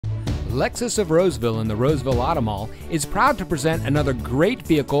Lexus of Roseville in the Roseville Automall is proud to present another great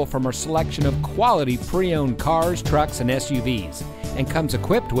vehicle from our selection of quality pre-owned cars, trucks, and SUVs, and comes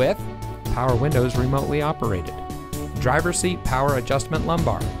equipped with power windows remotely operated, driver's seat power adjustment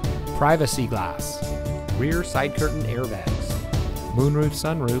lumbar, privacy glass, rear side curtain airbags, moonroof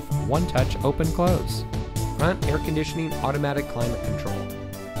sunroof one-touch open-close, front air conditioning automatic climate control,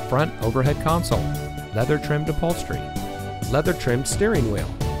 front overhead console, leather trimmed upholstery, leather trimmed steering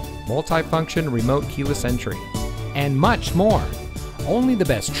wheel, multi-function remote keyless entry, and much more. Only the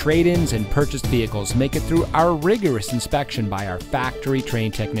best trade-ins and purchased vehicles make it through our rigorous inspection by our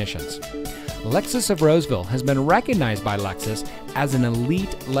factory-trained technicians. Lexus of Roseville has been recognized by Lexus as an elite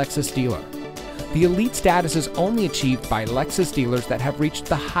Lexus dealer. The elite status is only achieved by Lexus dealers that have reached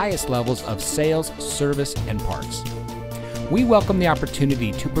the highest levels of sales, service, and parts. We welcome the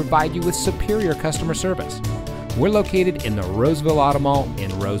opportunity to provide you with superior customer service. We're located in the Roseville Automall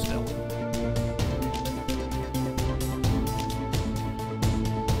in Roseville.